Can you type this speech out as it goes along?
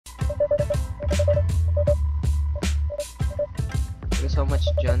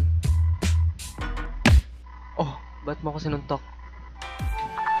much dyan. Oh, ba't mo ako sinuntok?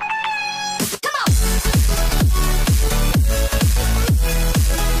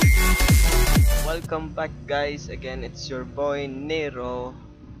 Welcome back guys, again it's your boy NERO.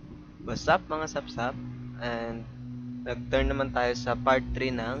 What's up mga sapsap? And nag-turn naman tayo sa part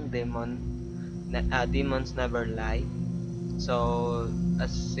 3 ng Demons Never Lie. So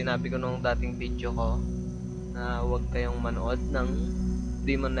as sinabi ko nung dating video ko na huwag kayong manood ng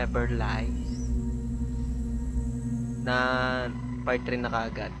Demon Never Lie na part 3 na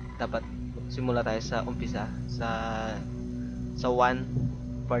kaagad. Dapat simula tayo sa umpisa sa 1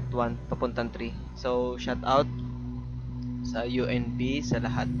 part 1 papuntang 3. So shout out sa UNB, sa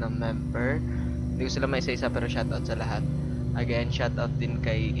lahat ng member. Hindi ko sila may isa-isa pero shout out sa lahat. Again, shout out din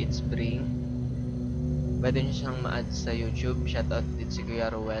kay It's Spring. Pwede nyo siyang ma-add sa YouTube. Shout out din si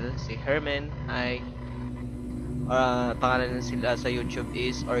Kuya Ruel, si Herman. Hi. Pangalan sila sa YouTube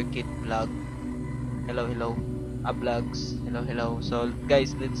is Orchid Vlog. Hello, hello. Vlogs. Hello, hello. So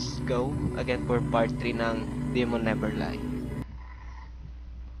guys, let's go again for part 3 ng Demon Never Lie.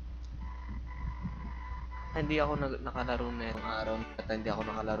 Hindi ako nakalaro nito araw at hindi ako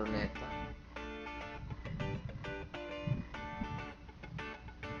nakalaro nito.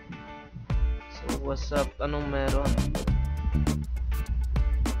 So what's up? Anong meron?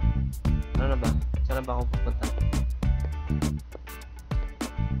 Ano na ba? Saan na ba ako pupunta?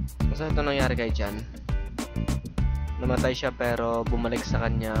 Kasi ito nangyari kay Jan. Namatay siya pero bumalik sa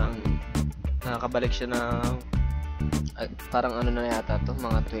kanya. Nakakabalik siya na parang ano na yata to,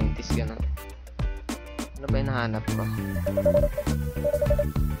 mga 20s gano'n. Ano ba yung nahanap ko?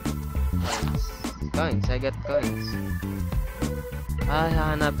 Coins. I got coins.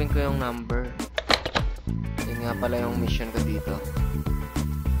 Hahanapin ko yung number. Yun nga pala yung mission ko dito.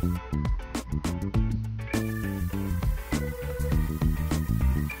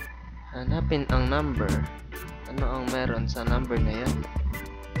 Hanapin ang number. Ano ang meron sa number na yan?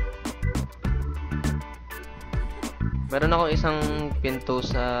 Meron ako isang pinto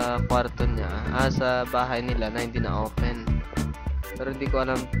sa kwarto niya, sa bahay nila na hindi na open. Pero hindi ko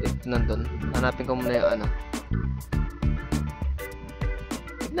alam if nandun. Hanapin ko muna yung ano.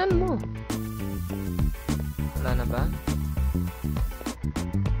 Tignan mo. Wala na ba?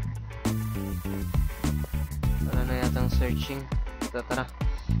 Wala na yatang searching. Tara.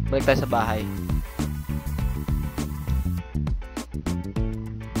 Balik tayo sa bahay.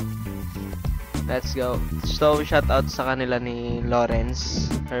 Let's go. So, shout out sa kanila ni Lawrence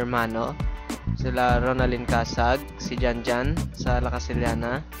Hermano, sila Ronalyn Kasag, si Janjan sa La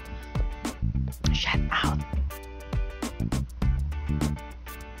Casillana. Shout out.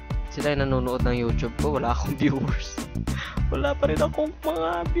 Sila yung nanonood ng YouTube ko. Wala akong viewers. Wala pa rin akong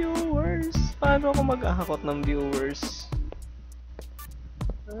mga viewers. Paano ako mag-ahakot ng viewers?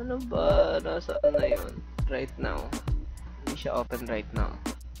 Ano ba? Nasaan na yun? Right now. Hindi siya open right now.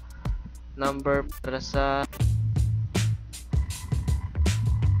 Number para sa...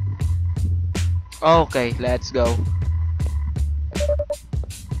 Okay, let's go.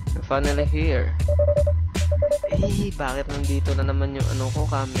 We're finally here. Bakit nandito na naman yung ano ko,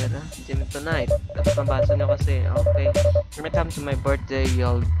 camera? Gym tonight. Dapat mabasa nyo kasi. Okay. When it comes to my birthday,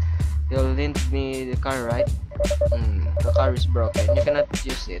 you'll lend me the car, right? The car is broken. You cannot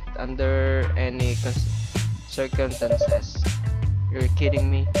use it under any circumstances. You're kidding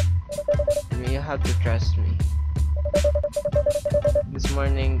me? You have to trust me. This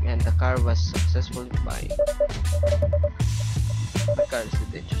morning and the car was successfully fine. The car is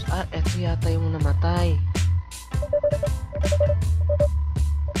dangerous. Eto yata yung namatay.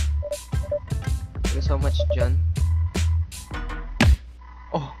 Thank you so much, John.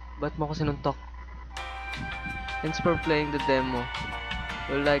 Oh, ba't mo ako sinuntok? Thanks for playing the demo.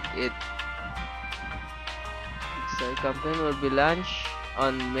 You'll like it. The campaign will be launched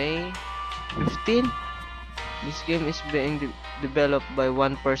on May 15. This game is being developed by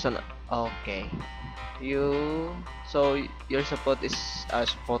one person. Okay. So your support is your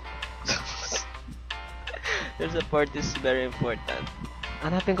support is very important.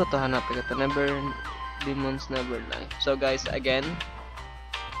 Hanapin ko to. Demons Never Lie. So guys, again,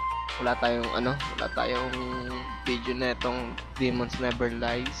 wala tayong video na itong Demons Never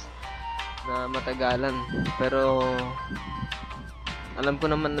Lies na matagalan. Pero alam ko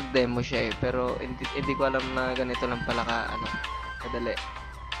naman nag-demo siya pero hindi ko alam na ganito lang pala kadali.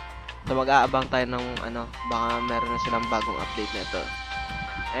 So mag-aabang tayo ng baka meron na silang bagong update nito.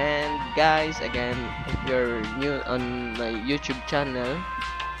 And guys, again, if you're new on my YouTube channel,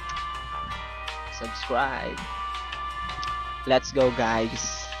 subscribe. Let's go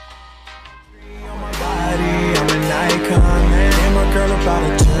guys. I'm an icon, man, and my girl about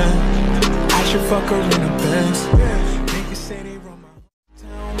fuck her in a Benz.